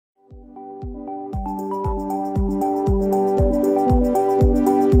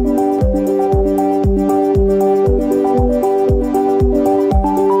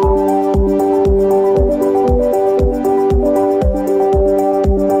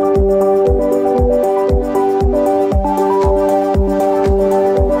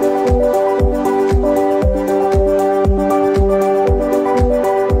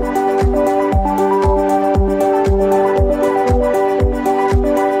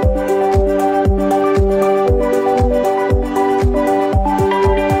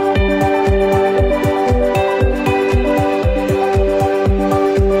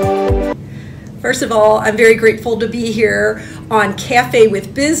of all, I'm very grateful to be here on Cafe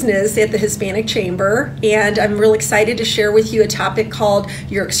with Business at the Hispanic Chamber, and I'm really excited to share with you a topic called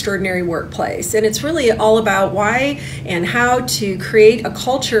Your Extraordinary Workplace. And it's really all about why and how to create a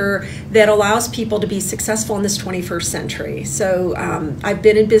culture that allows people to be successful in this 21st century. So I've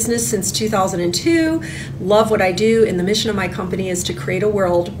been in business since 2002, love what I do, and the mission of my company is to create a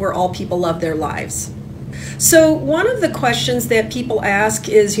world where all people love their lives. So one of the questions that people ask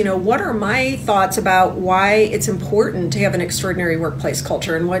is, what are my thoughts about why it's important to have an extraordinary workplace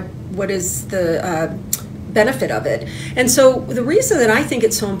culture, and what is the benefit of it? And so the reason that I think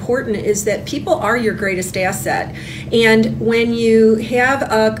it's so important is that people are your greatest asset. And when you have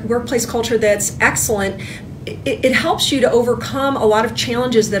a workplace culture that's excellent, it helps you to overcome a lot of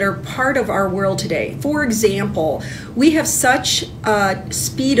challenges that are part of our world today. For example, we have such a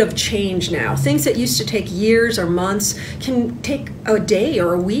speed of change now. Things that used to take years or months can take a day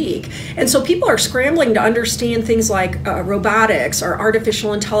or a week. And so people are scrambling to understand things like robotics or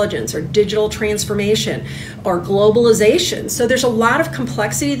artificial intelligence or digital transformation or globalization. So there's a lot of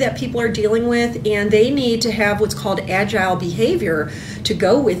complexity that people are dealing with, and they need to have what's called agile behavior to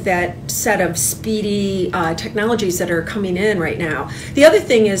go with that set of speedy technologies that are coming in right now. The other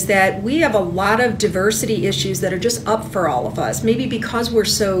thing is that we have a lot of diversity issues that are just up for all of us, maybe because we're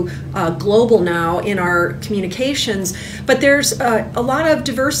so global now in our communications, but there's a lot of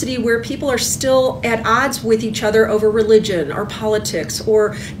diversity where people are still at odds with each other over religion or politics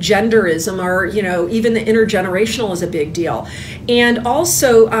or genderism, or even the intergenerational is a big deal. And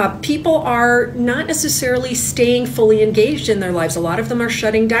also people are not necessarily staying fully engaged in their lives. A lot of them are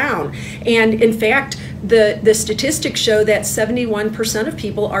shutting down, and in fact the statistics show that 71% of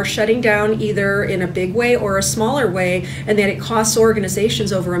people are shutting down either in a big way or a smaller way, and that it costs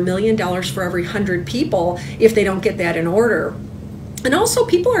organizations over $1 million for every 100 people if they don't get that in order. And also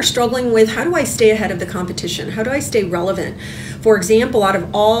people are struggling with, how do I stay ahead of the competition? How do I stay relevant? For example, out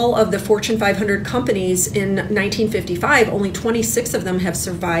of all of the Fortune 500 companies in 1955, only 26 of them have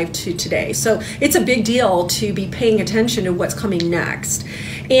survived to today. So it's a big deal to be paying attention to what's coming next.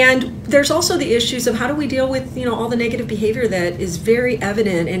 And there's also the issues of how do we deal with all the negative behavior that is very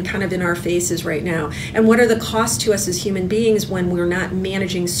evident and kind of in our faces right now. And what are the costs to us as human beings when we're not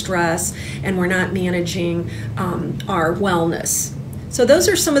managing stress and we're not managing our wellness? So those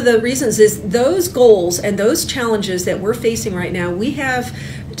are some of the reasons, is those goals and those challenges that we're facing right now, we have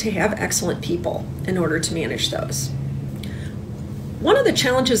to have excellent people in order to manage those. One of the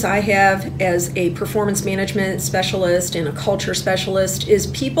challenges I have as a performance management specialist and a culture specialist is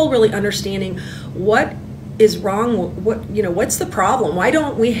people really understanding what is wrong, what's the problem? Why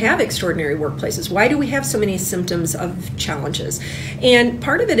don't we have extraordinary workplaces? Why do we have so many symptoms of challenges? And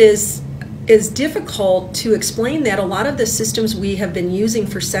part of it is difficult to explain that a lot of the systems we have been using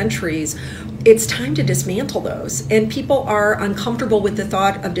for centuries, it's time to dismantle those. And people are uncomfortable with the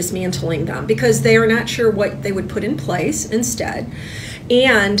thought of dismantling them because they are not sure what they would put in place instead.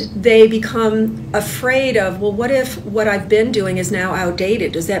 And they become afraid of, well, what if what I've been doing is now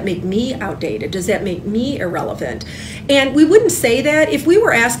outdated? Does that make me outdated? Does that make me irrelevant? And we wouldn't say that. If we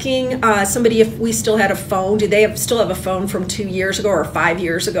were asking somebody if we still had a phone, do they still have a phone from 2 years ago or 5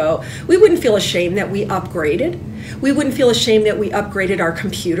 years ago, we wouldn't feel ashamed that we upgraded. We wouldn't feel ashamed that we upgraded our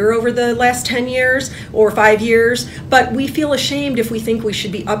computer over the last 10 years or 5 years, but we feel ashamed if we think we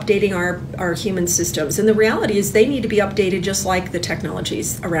should be updating our human systems. And the reality is they need to be updated just like the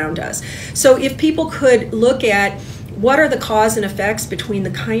technologies around us. So if people could look at what are the cause and effects between the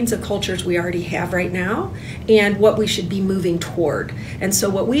kinds of cultures we already have right now and what we should be moving toward. And so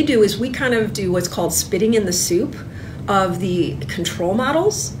what we do is we kind of do what's called spitting in the soup of the control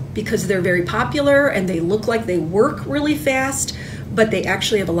models, because they're very popular and they look like they work really fast, but they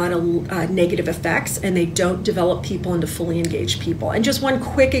actually have a lot of negative effects, and they don't develop people into fully engaged people. And just one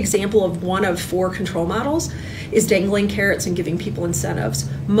quick example of one of 4 control models is dangling carrots and giving people incentives.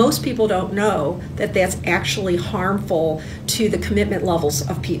 Most people don't know that that's actually harmful to the commitment levels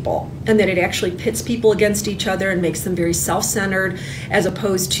of people, and that it actually pits people against each other and makes them very self-centered, as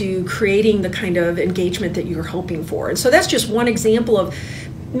opposed to creating the kind of engagement that you're hoping for. And so that's just one example of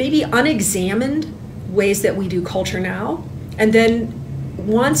maybe unexamined ways that we do culture now. And then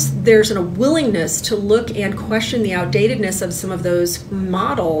once there's a willingness to look and question the outdatedness of some of those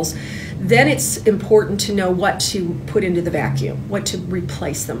models, then it's important to know what to put into the vacuum, what to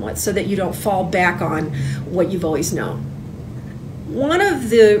replace them with, so that you don't fall back on what you've always known. One of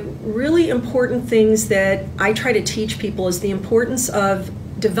the really important things that I try to teach people is the importance of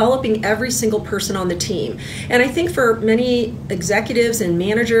developing every single person on the team. And I think for many executives and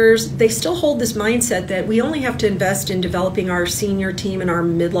managers, they still hold this mindset that we only have to invest in developing our senior team and our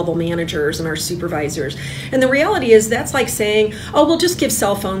mid-level managers and our supervisors. And the reality is that's like saying, oh, we'll just give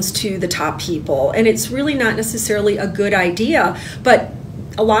cell phones to the top people. And it's really not necessarily a good idea, but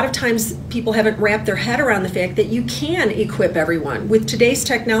a lot of times people haven't wrapped their head around the fact that you can equip everyone. With today's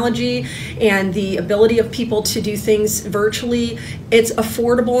technology and the ability of people to do things virtually, it's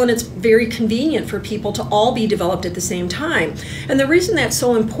affordable and it's very convenient for people to all be developed at the same time. And the reason that's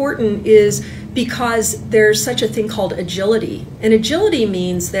so important is because there's such a thing called agility. And agility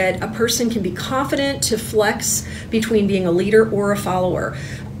means that a person can be confident to flex between being a leader or a follower.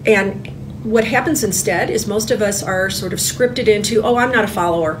 And what happens instead is most of us are sort of scripted into, oh, I'm not a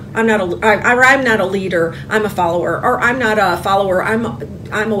follower, I'm not a leader, I'm a follower, or I'm not a follower,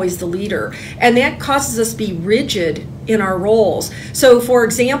 I'm always the leader. And that causes us to be rigid in our roles. So for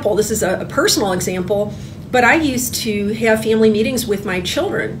example, this is a personal example, but I used to have family meetings with my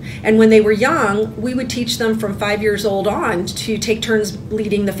children. And when they were young, we would teach them from 5 years old on to take turns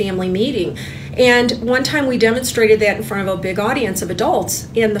leading the family meeting. And one time we demonstrated that in front of a big audience of adults,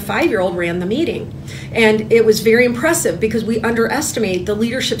 and the 5-year-old ran the meeting. And it was very impressive because we underestimate the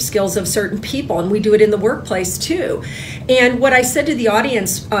leadership skills of certain people, and we do it in the workplace too. And what I said to the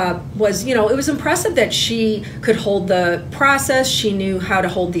audience was, you know, it was impressive that she could hold the process, she knew how to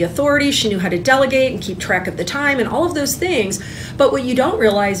hold the authority, she knew how to delegate and keep track of the time and all of those things. But what you don't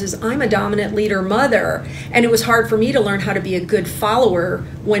realize is I'm a dominant leader mother, and it was hard for me to learn how to be a good follower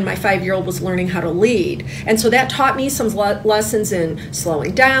when my 5-year-old was learning how to lead. And so that taught me some lessons in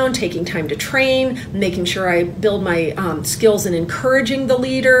slowing down, taking time to train, making sure I build my skills in encouraging the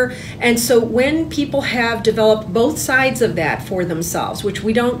leader. And so when people have developed both sides of that for themselves, which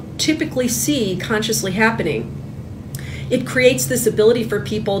we don't typically see consciously happening, it creates this ability for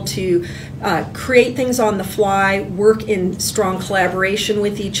people to create things on the fly, work in strong collaboration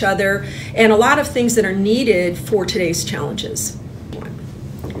with each other, and a lot of things that are needed for today's challenges.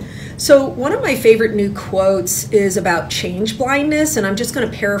 So one of my favorite new quotes is about change blindness, and I'm just going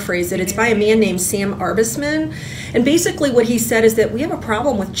to paraphrase it. It's by a man named Sam Arbesman. And basically what he said is that we have a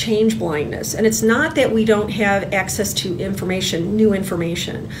problem with change blindness. And it's not that we don't have access to information, new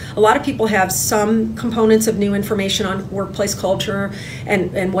information. A lot of people have some components of new information on workplace culture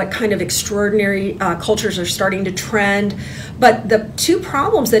and what kind of extraordinary cultures are starting to trend. But the two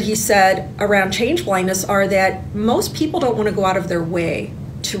problems that he said around change blindness are that most people don't want to go out of their way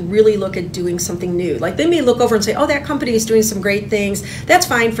to really look at doing something new. Like they may look over and say, oh, that company is doing some great things. That's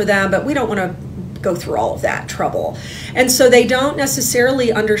fine for them, but we don't want to go through all of that trouble. And so they don't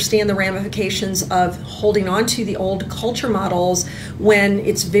necessarily understand the ramifications of holding on to the old culture models when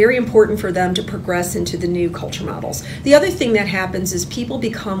it's very important for them to progress into the new culture models. The other thing that happens is people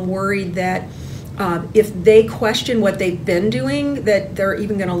become worried that if they question what they've been doing, that they're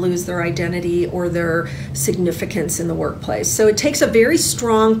even going to lose their identity or their significance in the workplace. So it takes a very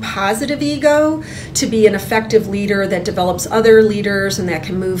strong positive ego to be an effective leader that develops other leaders and that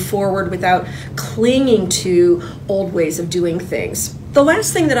can move forward without clinging to old ways of doing things. The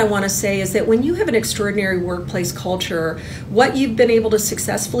last thing that I want to say is that when you have an extraordinary workplace culture, what you've been able to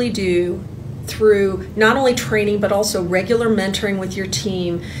successfully do through not only training but also regular mentoring with your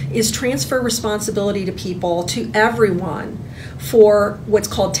team is transfer responsibility to people, to everyone, for what's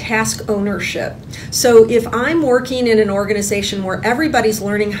called task ownership. So if I'm working in an organization where everybody's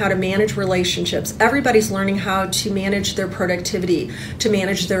learning how to manage relationships, everybody's learning how to manage their productivity, to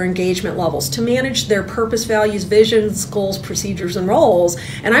manage their engagement levels, to manage their purpose, values, visions, goals, procedures, and roles,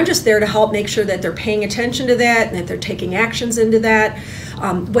 and I'm just there to help make sure that they're paying attention to that and that they're taking actions into that,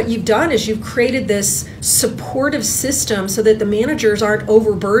 what you've done is you've created this supportive system so that the managers aren't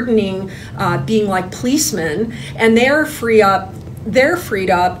overburdening being like policemen, and they're freed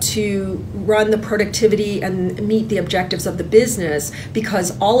up to run the productivity and meet the objectives of the business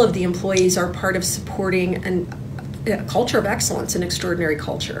because all of the employees are part of supporting a culture of excellence, an extraordinary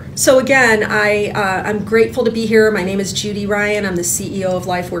culture. So again, I'm grateful to be here. My name is Judy Ryan. I'm the CEO of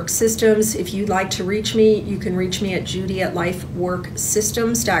LifeWork Systems. If you'd like to reach me, you can reach me at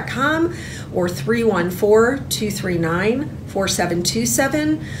judy@lifeworksystems.com or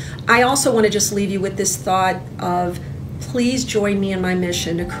 314-239-4727. I also want to just leave you with this thought of please join me in my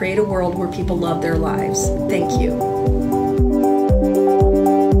mission to create a world where people love their lives. Thank you.